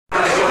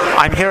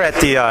I'm here at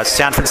the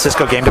San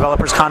Francisco Game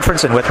Developers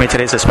Conference, and with me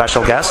today is a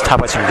special guest. How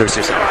about you introduce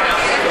yourself?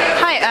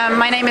 Hi,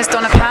 my name is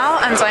Donna Powell,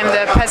 and I'm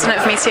the president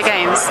of Meteor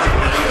Games.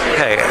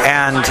 Okay,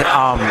 and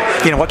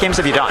what games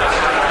have you done?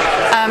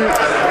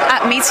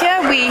 At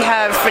Meteor, we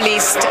have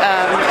released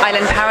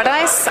Island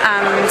Paradise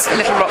and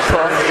Little Rock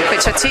Pool,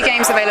 which are two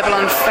games available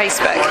on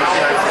Facebook.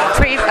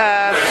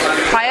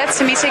 Prior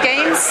to Meteor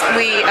Games,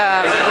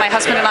 my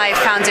husband and I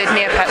founded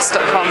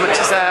Neopets.com, which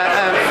is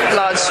a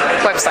large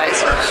website.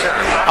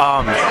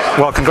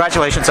 Well,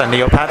 congratulations on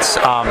Neopets.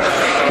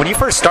 When you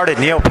first started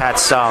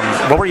Neopets,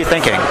 what were you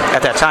thinking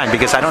at that time?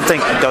 Because I don't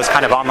think those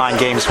kind of online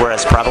games were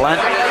as prevalent.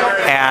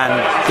 And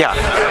yeah.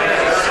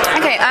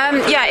 Okay,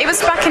 it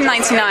was back in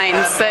 '99,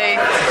 so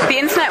the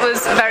internet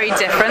was very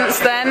different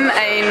then.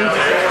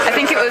 I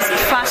think it was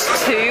Flash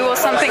 2 or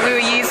something we were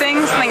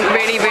using, something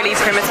really, really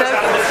primitive.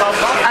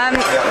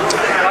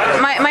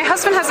 My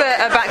husband has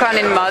a background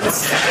in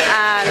mods,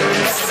 and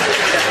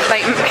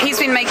he's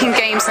been making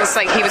games since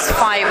he was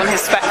 5 on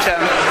his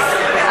Spectrum.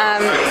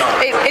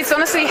 It's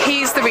honestly,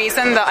 he's the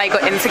reason that I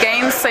got into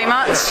games so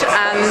much,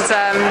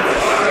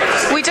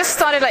 and we just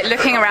started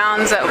looking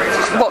around at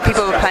what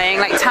people were playing.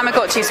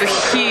 Tamagotchis were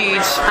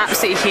huge,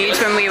 absolutely huge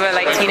when we were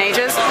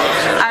teenagers.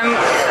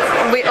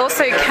 We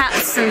also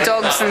cats and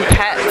dogs and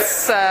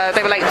pets.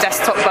 They were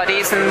desktop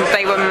buddies, and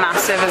they were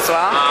massive as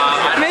well.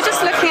 And we were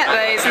just looking at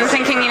those and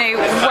thinking,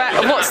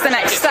 what's the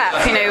next step?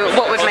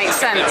 What would make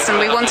sense? And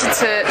we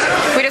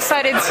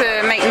decided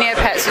to make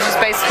Neopets, which is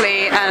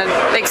basically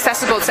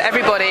accessible to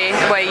everybody,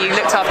 where you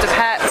looked after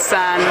pets,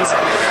 and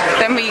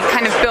then we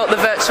kind of built the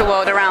virtual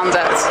world around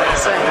it.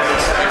 So.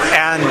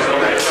 And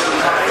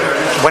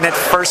when it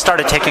first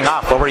started taking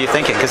off, what were you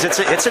thinking? Because it's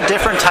a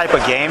different type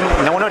of game.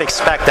 No one would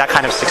expect that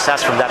kind of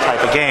success from that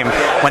type of game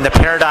when the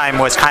paradigm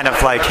was kind of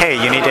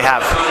hey, you need to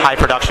have high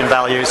production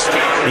values,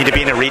 you need to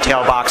be in a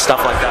retail box,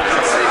 stuff like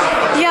that.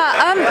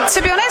 Yeah,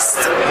 to be honest,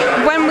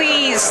 when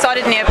we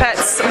started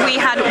Neopets, we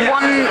had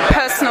one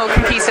personal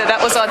computer.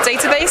 That was our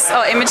database,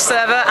 our image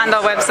server, and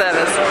our web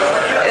servers.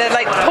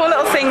 The poor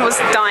little thing was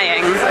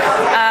dying.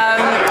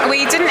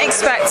 We didn't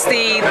expect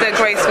the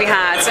growth we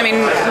had. I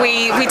mean,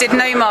 we did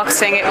no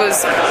marketing. It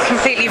was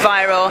completely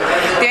viral.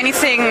 The only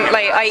thing,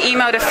 I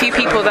emailed a few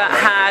people that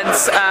had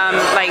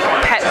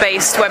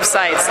pet-based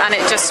websites, and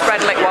it just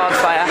spread like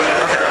wildfire.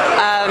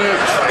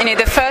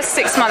 The first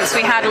 6 months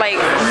we had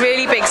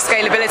really big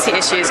scalability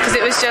issues because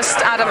it was just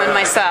Adam and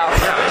myself.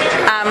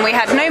 We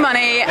had no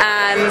money,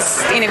 and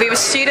we were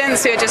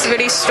students who were just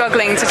really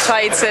struggling to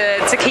try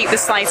to keep the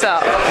site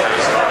up.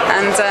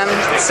 And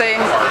so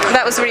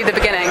that was really the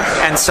beginning.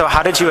 And so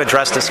how did you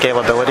address the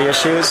scalability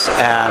issues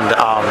and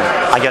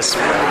I guess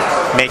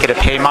make it a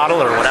pay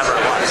model or whatever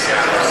it was?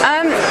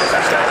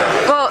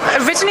 Well,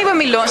 originally when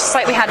we launched the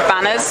site, we had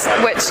banners,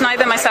 which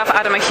neither myself or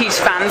Adam are huge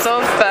fans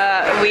of,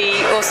 but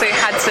we also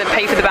had to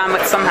pay for the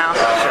bandwidth somehow.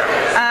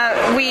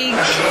 We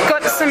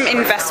got some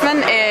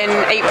investment in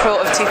April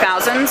of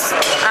 2000,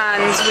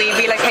 and we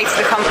relocated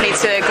the company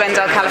to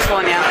Glendale,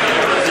 California.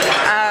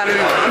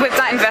 With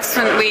that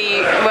investment,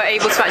 we were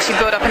able to actually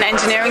build up an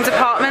engineering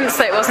department,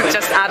 so it wasn't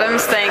just Adam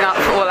staying up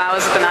for all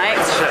hours of the night.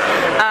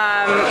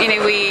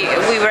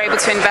 We were able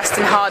to invest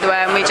in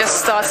hardware, and we just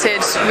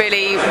started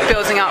really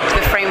building up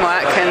the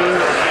framework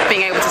and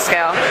being able to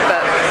scale.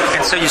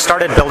 And so you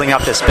started building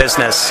up this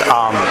business.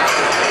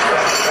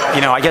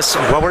 I guess,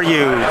 what were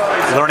you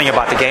learning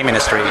about the game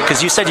industry?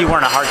 Because you said you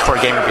weren't a hardcore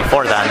gamer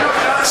before then.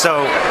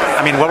 So,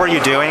 what were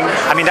you doing?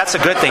 That's a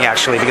good thing,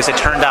 actually, because it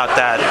turned out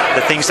that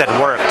the things that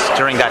worked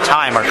during that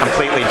time are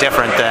completely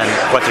different than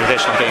what the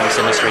traditional games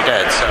industry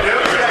did. So.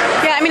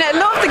 Yeah, a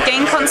lot of the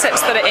game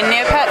concepts that are in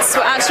Neopets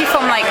were actually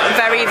from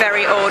very,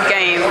 very old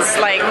games,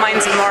 like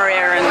Mines of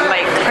Moria and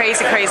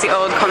crazy, crazy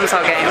old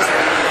console games.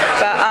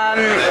 But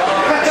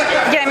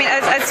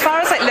as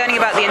far as learning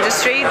about the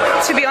industry,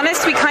 to be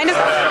honest, we kind of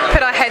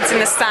put our heads in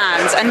the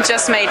stands and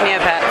just made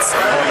Neopets.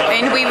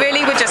 We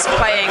really were just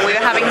playing. We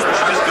were having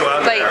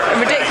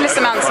ridiculous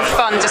amounts of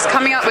fun, just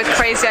coming up with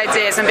crazy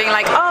ideas and being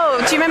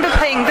oh, do you remember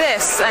playing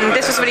this? And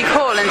this was really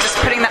cool, and just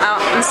putting that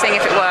out and seeing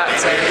if it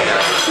worked.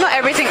 Not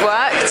everything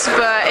worked,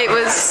 but it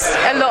was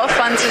a lot of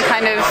fun to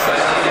kind of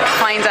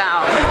find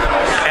out.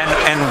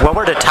 And what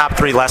were the top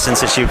 3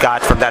 lessons that you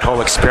got from that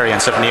whole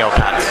experience of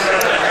Neopets?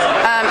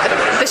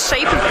 The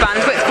shape of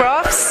bandwidth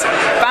graphs.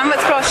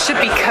 Bandwidth graphs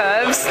should be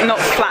curves, not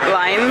flat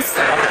lines.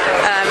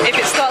 If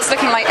it starts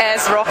looking like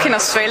Ayers Rock in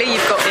Australia,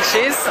 you've got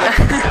issues.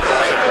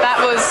 That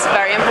was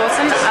very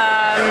important.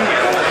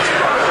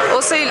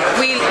 Also,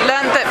 we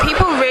learned that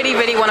people really,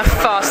 really want a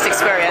fast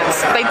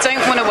experience. They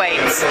don't want to wait.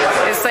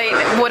 It's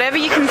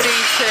whatever you can do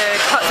to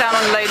cut down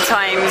on load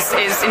times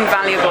is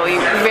invaluable.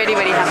 You really,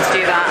 really have to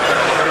do that.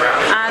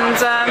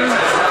 And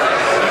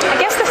I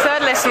guess the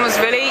third lesson was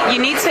really, you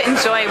need to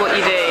enjoy what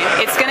you do.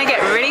 It's going to get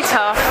really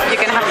tough.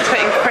 You're going to have to put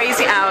in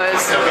crazy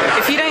hours.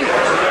 If you don't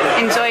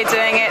enjoy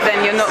doing it,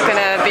 then you're not going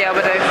to be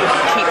able to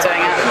keep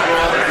doing it.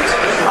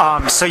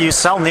 So you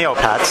sell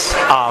Neopets.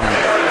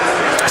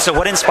 So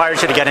what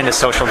inspired you to get into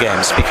social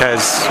games?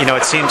 Because,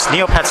 it seems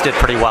Neopets did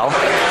pretty well.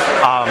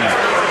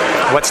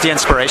 what's the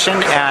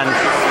inspiration? And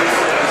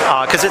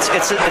because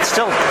it's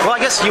still, well, I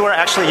guess you were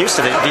actually used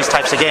to these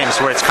types of games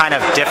where it's kind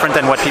of different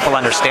than what people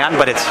understand,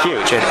 but it's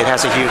huge. It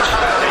has a huge.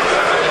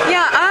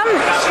 Yeah.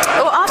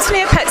 Well, after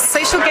Neopets,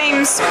 social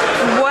games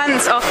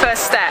weren't our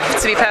first step,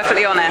 to be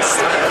perfectly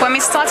honest. When we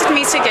started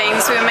Meta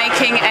Games, we were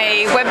making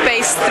a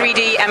web-based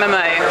 3D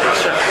MMO.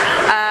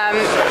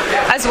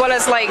 As well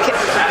as like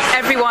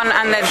everyone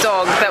and their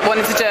dog that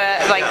wanted to do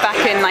it like back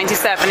in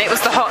 '97. It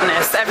was the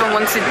hotness. Everyone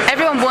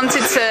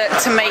wanted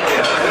to make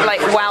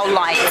like WoW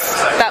Light.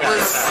 That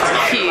was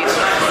huge.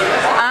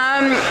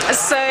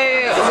 So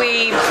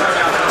we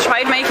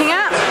tried making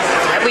it.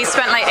 We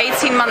spent like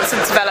 18 months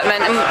of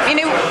development, and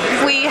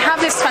we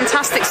have this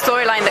fantastic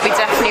storyline that we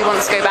definitely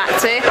want to go back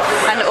to,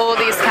 and all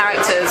these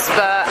characters.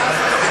 But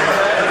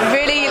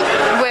really,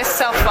 we're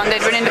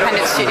self-funded. We're an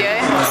independent studio,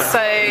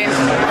 so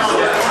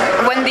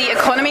when the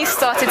economy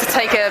started to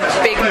take a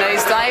big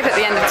nosedive at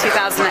the end of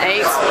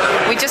 2008,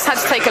 we just had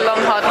to take a long,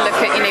 hard look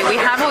at, we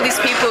have all these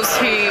people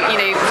who,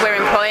 we're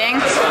employing.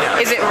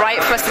 Is it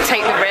right for us to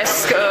take the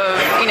risk of,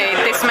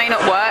 this may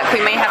not work, we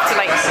may have to,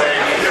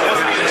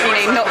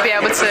 not be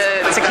able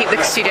to keep the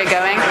studio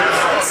going.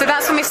 So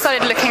that's when we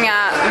started looking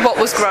at what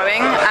was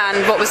growing and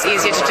what was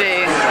easier to do.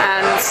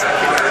 And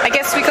I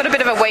guess we got a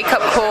bit of a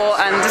wake-up call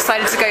and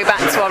decided to go back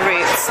to our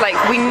roots. Like,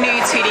 we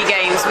knew 2D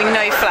games, we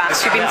know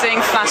Flash. We've been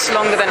doing Flash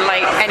longer than,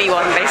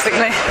 anyone,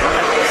 basically.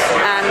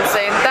 And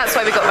so that's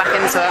why we got back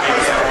into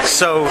it.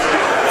 So,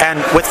 and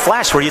with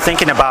Flash, were you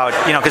thinking about,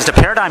 because the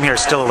paradigm here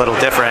is still a little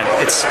different.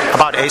 It's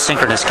about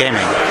asynchronous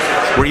gaming.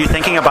 Were you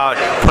thinking about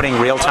putting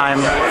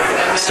real-time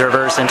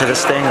servers into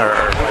this thing, or?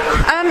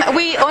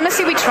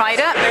 We tried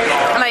it.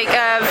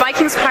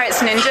 Vikings,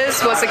 Pirates,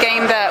 Ninjas was a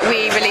game that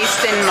we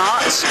released in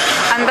March,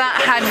 and that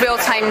had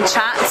real-time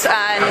chat,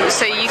 and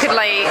so you could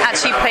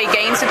actually play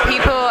games with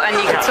people, and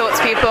you could talk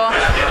to people.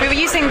 We were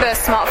using the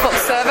SmartFox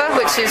server,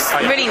 which is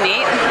really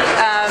neat.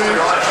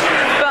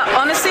 But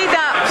honestly,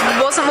 that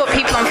wasn't what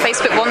people on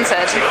Facebook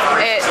wanted.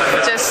 It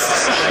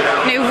just,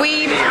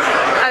 we,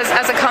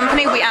 as a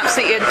company, we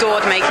absolutely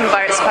adored making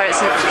Vikings,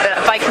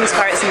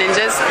 Pirates, and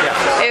Ninjas.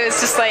 It was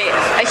just a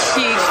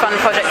huge fun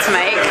project to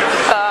make,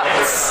 but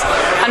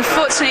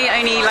unfortunately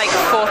only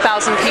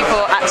 4,000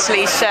 people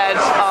actually shared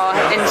our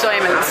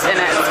enjoyment in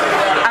it,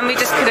 and we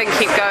just couldn't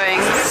keep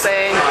going, so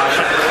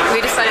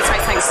we decided to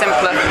make something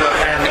simpler.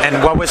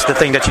 And what was the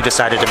thing that you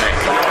decided to make?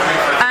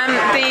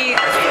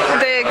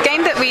 The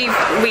game that we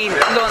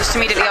launched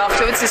immediately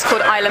afterwards is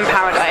called Island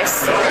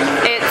Paradise.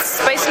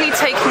 It's basically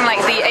taking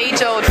the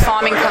age-old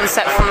farming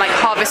concept from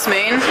Harvest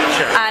Moon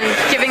and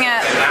giving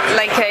it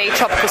a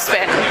tropical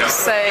spin.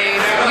 So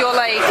you're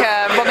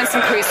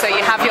Robinson Crusoe,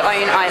 you have your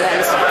own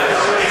island.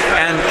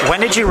 And when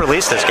did you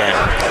release this game?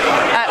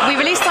 We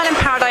released Island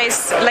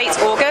Paradise late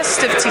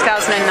August of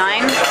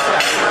 2009.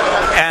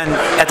 And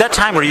at that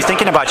time, were you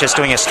thinking about just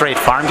doing a straight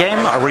farm game,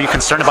 or were you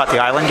concerned about the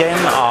island game?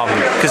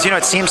 Because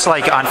it seems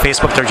like on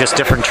Facebook there are just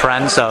different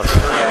trends of,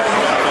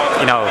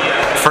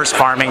 first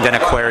farming, then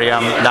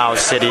aquarium, now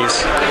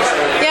cities.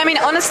 Yeah,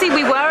 honestly,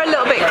 we were a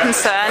little bit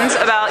concerned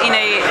about,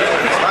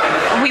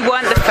 we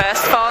weren't the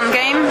first farm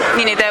game.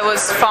 There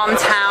was Farm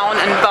Town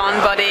and Barn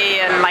Buddy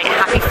and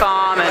Happy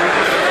Farm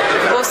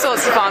and all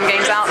sorts of farm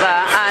games out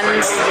there.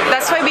 And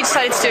that's why we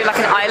decided to do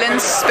an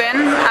island spin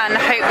and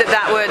hope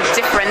that would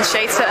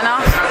differentiate it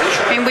enough.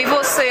 We've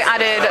also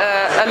added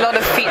a lot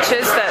of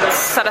features that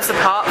set us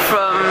apart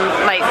from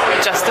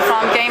just a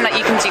farm game.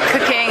 You can do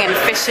cooking and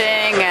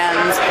fishing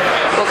and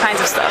all kinds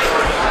of stuff.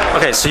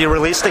 Okay, so you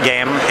release the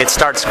game, it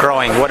starts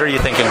growing. What are you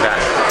thinking then?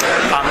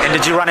 And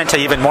did you run into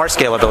even more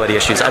scalability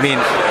issues? Are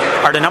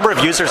the number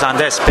of users on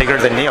this bigger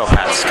than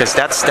Neopets? Because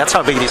that's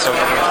how big these social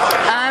games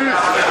are.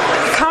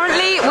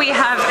 Currently, we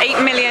have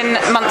 8 million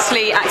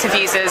monthly active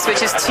users,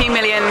 which is 2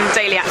 million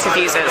daily active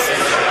users.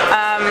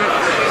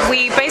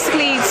 We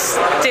basically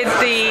did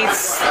the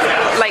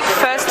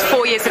first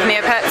 4 years of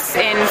Neopets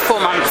in 4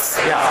 months.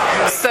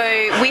 So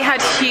we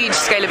had huge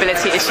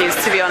scalability issues,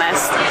 to be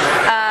honest.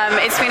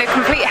 It's been a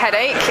complete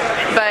headache,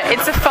 but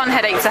it's a fun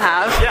headache to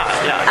have.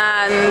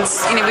 And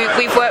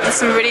we've worked with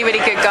some really, really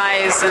good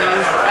guys, and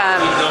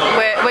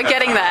we're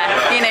getting there.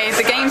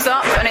 The game's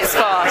up and it's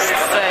fast.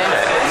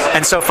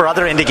 And so for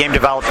other indie game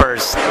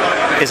developers,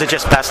 is it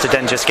just best to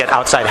then just get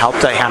outside help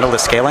to handle the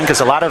scaling?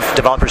 Because a lot of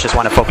developers just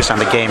want to focus on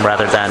the game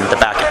rather than the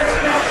back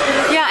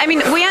end.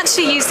 Yeah, we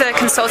actually used a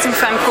consulting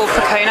firm called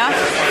Pacona,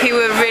 who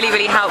were really,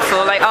 really helpful.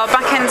 Our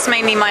backend's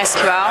mainly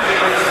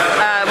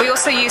MySQL. We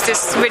also use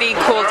this really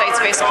cool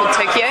database called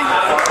Tokyo.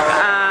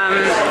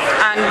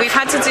 And we've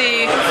had to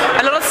do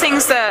a lot of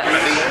things that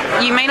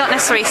you may not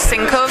necessarily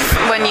think of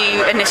when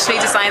you initially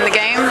design the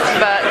game,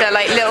 but they're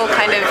little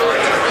kind of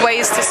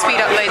ways to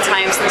speed up load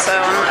times and so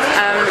on.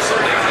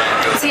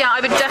 So yeah,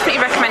 I would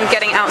definitely recommend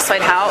getting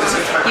outside help.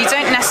 You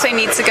don't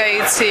necessarily need to go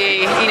to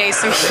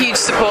some huge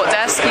support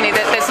desk.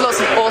 There's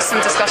lots of awesome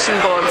Discord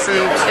discussion boards,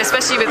 and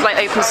especially with like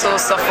open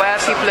source software,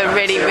 people are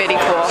really, really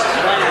poor.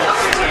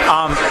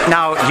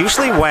 Now,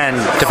 usually when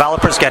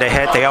developers get a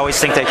hit, they always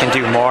think they can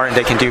do more and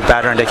they can do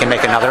better and they can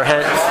make another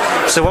hit.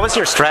 So what was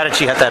your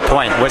strategy at that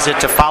point? Was it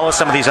to follow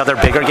some of these other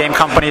bigger game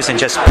companies and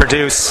just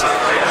produce,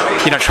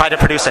 try to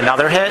produce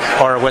another hit,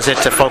 or was it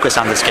to focus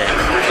on this game?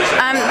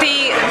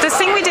 The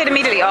thing we did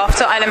immediately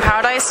after Island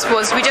Paradise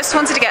was we just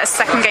wanted to get a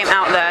second game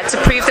out there to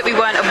prove that we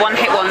weren't a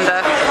one-hit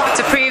wonder,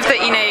 to prove that,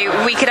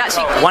 we could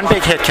actually... One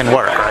big hit can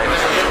work, right?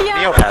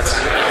 Yeah. Neopets.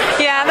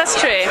 Yeah, that's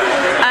true.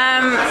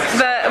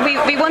 But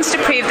we wanted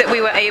to prove that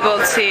we were able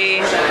to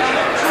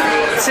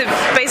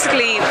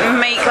basically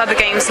make other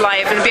games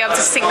live and be able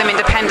to sync them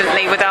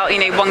independently without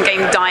one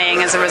game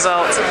dying as a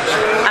result.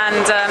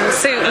 And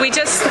so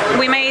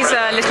we made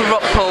Little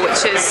Rock Pool,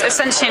 which is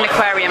essentially an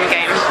aquarium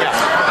game.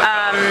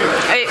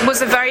 It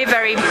was a very,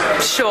 very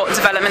short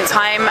development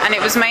time, and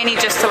it was mainly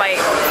just to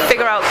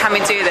figure out, can we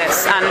do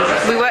this? And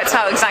we worked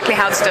out exactly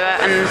how to do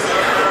it, and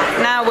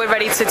now we're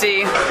ready to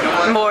do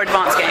more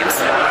advanced games.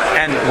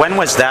 And when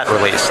was that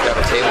released?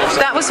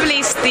 That was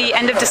released the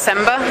end of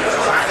December.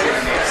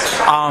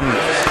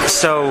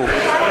 So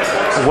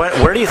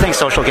where do you think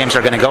social games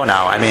are going to go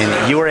now? I mean,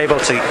 you were able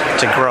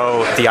to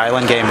grow the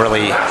Island game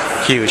really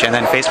huge, and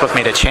then Facebook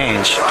made a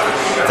change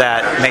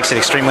that makes it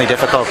extremely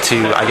difficult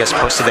to, I guess,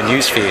 post to the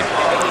news feed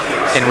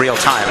in real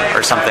time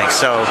or something.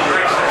 So,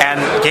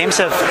 and games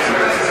have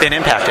been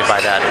impacted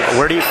by that.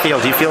 Where do you feel?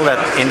 Do you feel that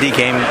indie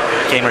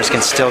gamers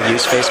can still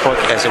use Facebook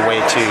as a way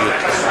to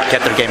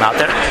get their game out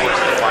there?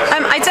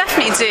 I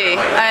definitely do.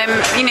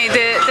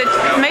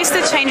 Most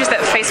of the changes that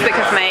Facebook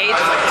have made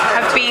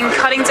have been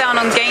cutting down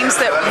on games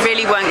that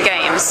really weren't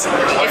games.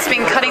 It's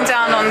been cutting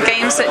down on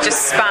games that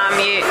just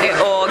spam you,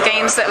 or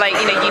games that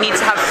you need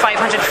to have 500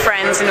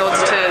 friends in order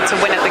to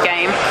win at the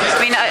game. I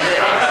mean,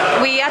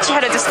 we actually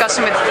had a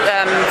discussion with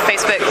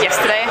Facebook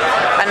yesterday,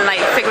 and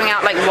figuring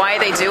out why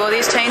they do all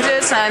these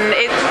changes, and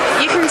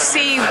you can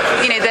see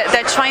that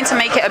they're trying to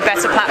make it a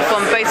better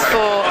platform both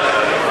for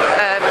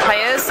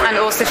players and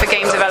also for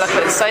game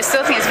developers. So I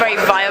still think it's very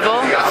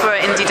viable for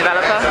an indie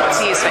developer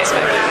to use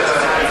Facebook.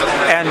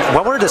 And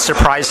what were the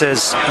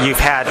surprises you've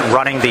had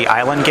running the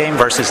Island game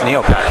versus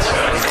Neopets?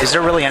 Is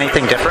there really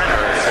anything different?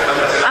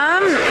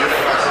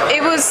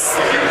 It was...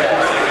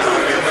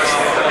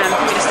 let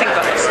me just think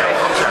about this.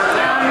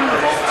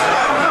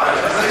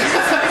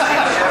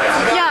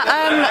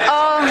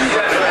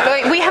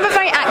 We have a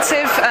very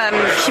active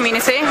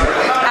community,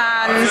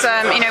 and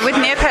with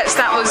Neopets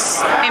that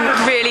was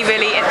really,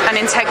 really an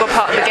integral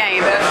part of the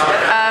game.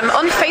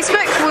 On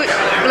Facebook,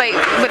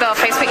 with our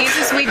Facebook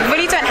users, we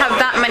really don't have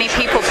that many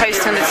people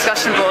posting on the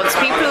discussion boards.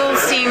 People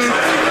seem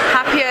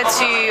happier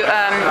to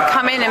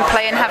come in and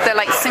play and have their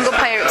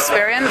single-player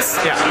experience,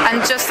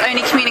 and just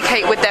only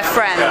communicate with their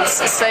friends.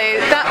 So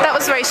that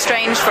was very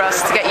strange for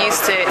us to get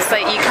used to. It's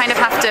you kind of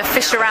have to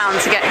fish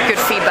around to get good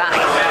feedback.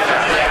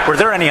 Were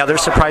there any other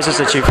surprises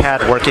that you've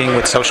had working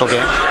with social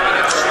games?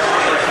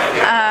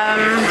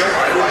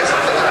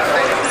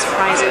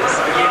 Surprises.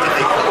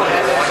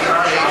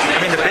 I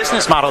mean, the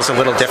business model is a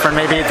little different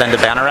maybe than the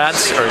banner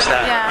ads, or is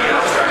that? Yeah.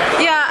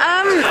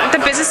 The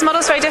business model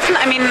is very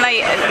different. I mean,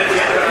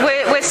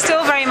 we're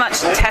still very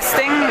much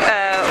testing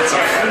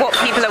what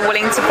people are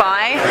willing to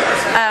buy.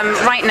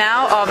 Right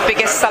now, our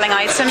biggest selling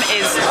item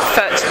is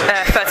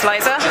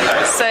fertilizer.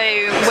 So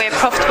we're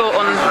profitable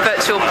on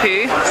virtual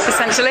poo,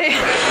 essentially,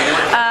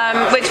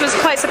 which was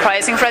quite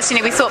surprising for us.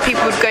 We thought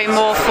people would go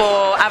more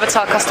for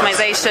avatar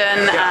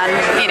customization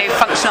and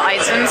functional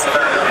items,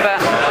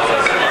 but.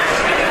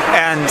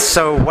 And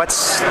so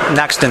what's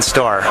next in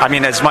store? I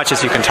mean, as much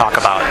as you can talk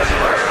about.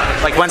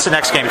 When's the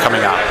next game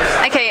coming out?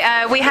 Okay,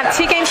 we have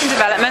 2 games in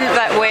development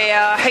that we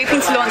are hoping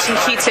to launch in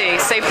Q2,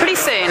 so pretty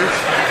soon.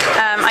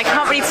 I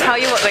can't really tell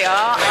you what they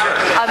are,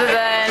 other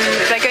than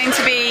they're going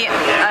to be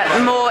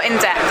more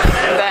in-depth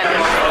than...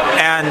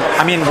 And,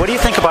 I mean, what do you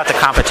think about the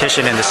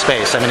competition in the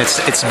space? I mean,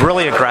 it's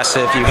really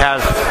aggressive. You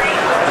have,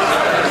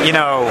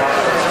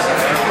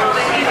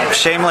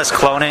 shameless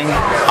cloning,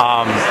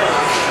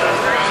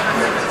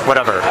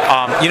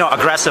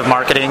 aggressive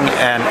marketing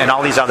and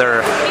all these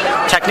other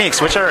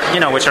techniques, which are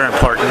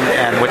important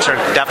and which are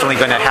definitely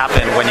going to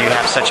happen when you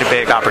have such a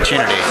big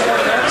opportunity.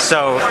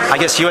 So I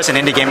guess you as an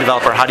indie game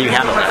developer, how do you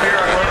handle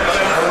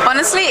that?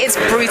 Honestly, it's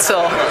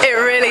brutal. It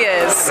really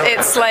is.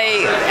 It's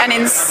an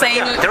insane...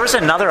 Yeah, there was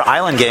another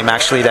Island game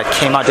actually that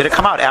came out. Did it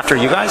come out after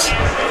you guys?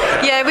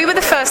 Yeah, we were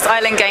the first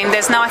Island game.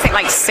 There's now I think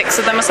 6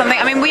 of them or something.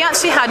 I mean, we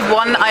actually had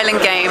one Island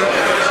game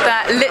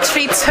that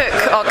literally took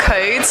our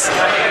code.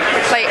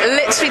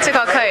 Literally took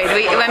our code.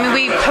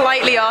 We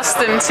politely asked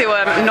them to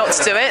not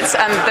to do it,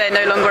 and they're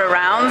no longer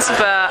around,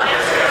 but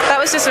that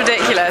was just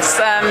ridiculous.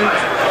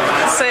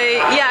 So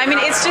yeah, I mean,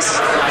 it's just,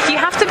 you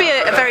have to be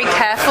very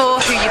careful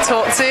who you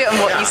talk to and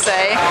what you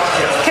say,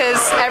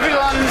 because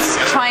everyone's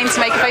trying to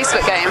make a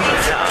Facebook game.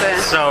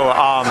 So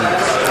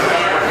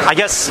I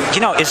guess,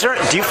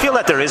 do you feel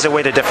that there is a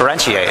way to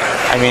differentiate?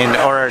 I mean,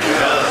 or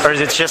is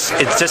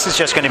this is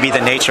just going to be the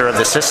nature of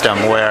the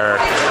system where,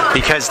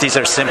 because these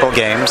are simple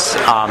games,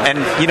 and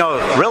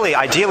really,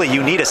 ideally,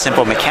 you need a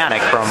simple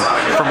mechanic from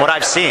what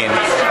I've seen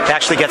to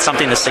actually get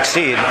something to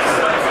succeed.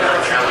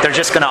 They're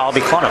just going to all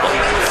be clonable.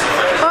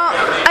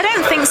 I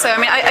don't think so. I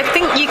mean, I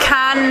think you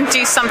can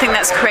do something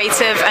that's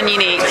creative and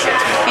unique.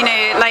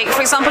 Like,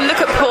 for example,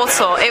 look at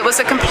Portal. It was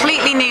a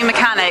completely new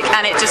mechanic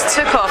and it just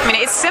took off. I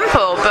mean, it's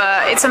simple,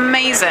 but it's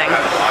amazing.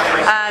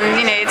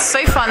 And, it's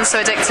so fun,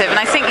 so addictive. And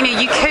I think,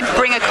 you could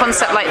bring a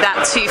concept like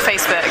that to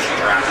Facebook.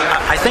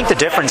 I think the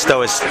difference,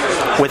 though, is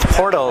with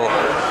Portal,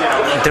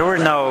 there were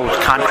no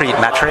concrete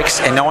metrics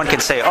and no one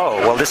could say, oh,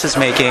 well, this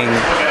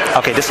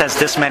has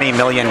this many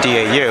million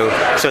DAU,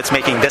 so it's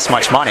making this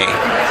much money.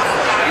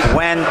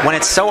 When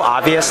it's so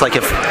obvious, like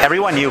if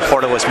everyone knew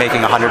Portal was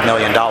making $100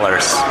 million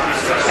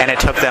and it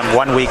took them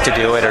 1 week to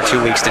do it or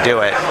 2 weeks to do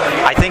it,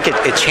 I think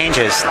it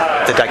changes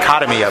the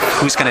dichotomy of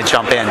who's going to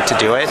jump in to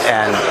do it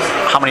and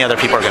how many other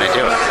people are going to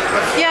do it.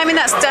 Yeah, I mean,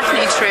 that's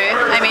definitely true.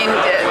 I mean,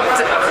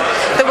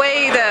 the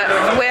way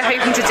that we're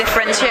hoping to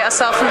differentiate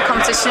ourselves from the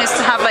competition is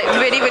to have like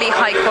really, really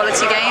high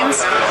quality games,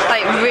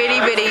 like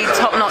really, really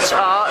top-notch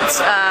art,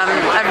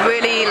 a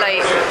really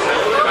like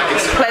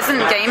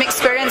pleasant game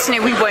experience.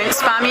 We won't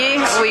spam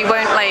you. We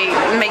won't like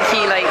make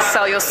you like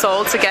sell your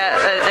soul to get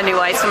a new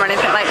item or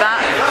anything like that.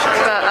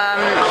 But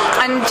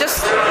and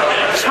just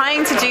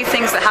trying to do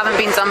things that haven't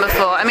been done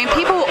before. I mean,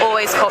 people will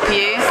always copy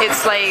you.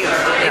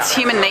 It's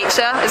human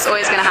nature. It's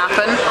always going to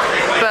happen.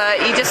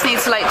 But you just need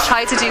to like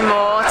try to do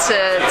more to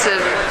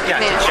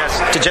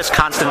just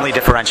constantly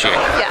differentiate.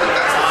 Yeah.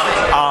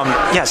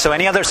 So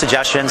any other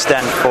suggestions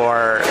then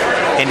for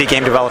indie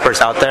game developers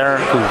out there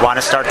who want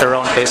to start their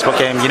own Facebook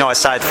game?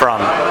 Aside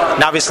from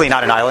obviously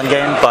not an island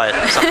game, but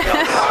something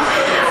else.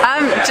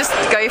 Just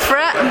go for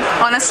it.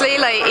 Honestly,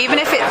 like even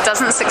if it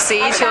doesn't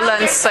succeed, you'll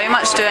learn so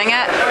much doing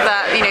it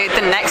that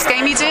the next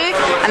game you do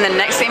and the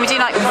next game you do,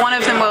 like one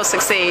of them will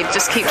succeed.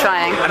 Just keep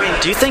trying. I mean,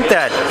 do you think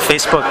that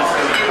Facebook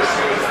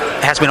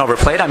has been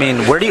overplayed? I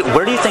mean, where do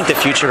you think the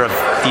future of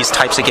these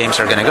types of games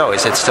are going to go?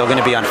 Is it still going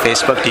to be on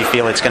Facebook? Do you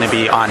feel it's going to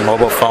be on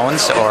mobile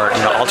phones or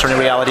alternate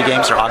reality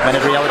games or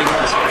augmented reality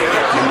games?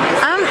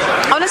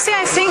 Honestly,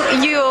 I think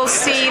you'll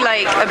see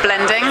like a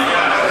blending.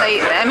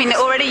 I mean,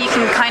 already you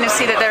can kind of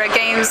see that there are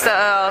games that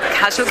are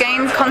casual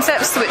game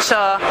concepts which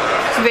are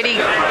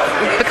really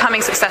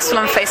becoming successful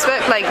on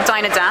Facebook, like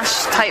Diner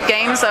Dash type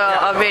games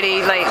are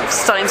really like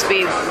starting to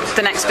be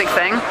the next big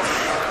thing.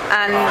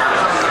 And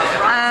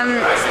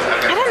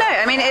I don't know.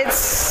 I mean,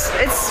 it's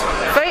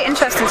very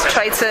interesting to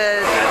try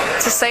to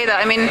say that.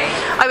 I mean,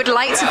 I would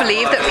like to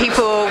believe that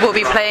people will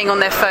be playing on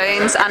their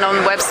phones and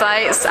on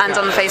websites and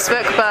on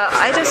Facebook, but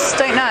I just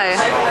don't know.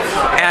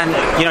 And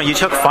you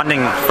took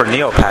funding for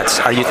Neopets.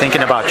 Are you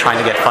thinking about trying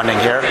to get funding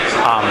here,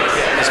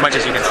 as much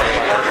as you can say?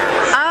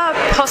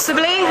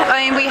 Possibly.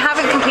 I mean, we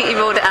haven't completely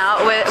ruled it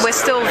out. We're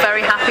still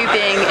very happy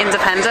being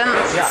independent.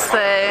 Yeah. So,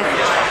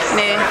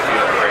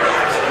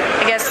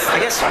 I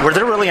guess, were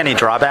there really any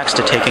drawbacks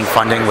to taking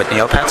funding with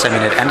Neopets? I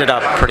mean, it ended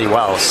up pretty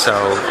well. So,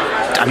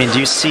 I mean, do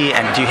you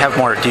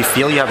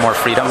feel you have more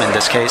freedom in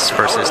this case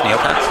versus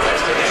Neopets?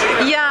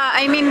 Yeah,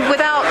 I mean,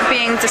 without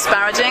being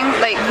disparaging,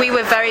 like we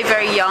were very,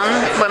 very young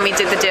when we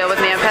did the deal with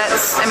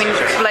Neopets. I mean,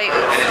 like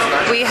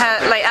we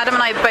had, like Adam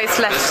and I both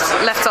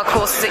left our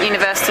courses at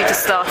university to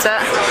start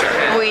it.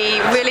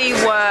 We really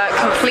were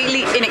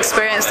completely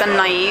inexperienced and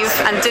naive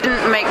and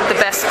didn't make the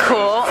best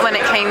call when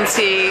it came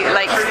to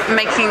like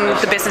making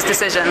the business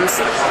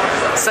decisions.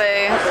 So,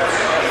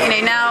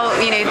 now,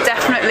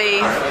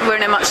 definitely we're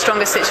in a much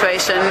stronger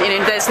situation.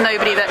 There's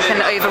nobody that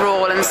can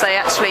overrule and say,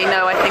 actually,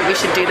 no, I think we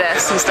should do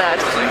this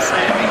instead.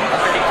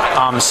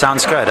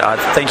 Sounds good.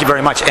 Thank you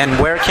very much. And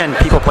where can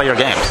people play your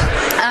games?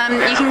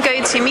 You can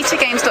go to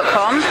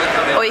MetaGames.com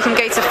or you can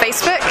go to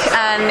Facebook.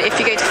 And if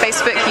you go to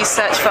Facebook, you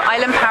search for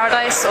Island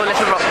Paradise or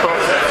Little Rock Pool.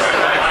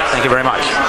 Thank you very much.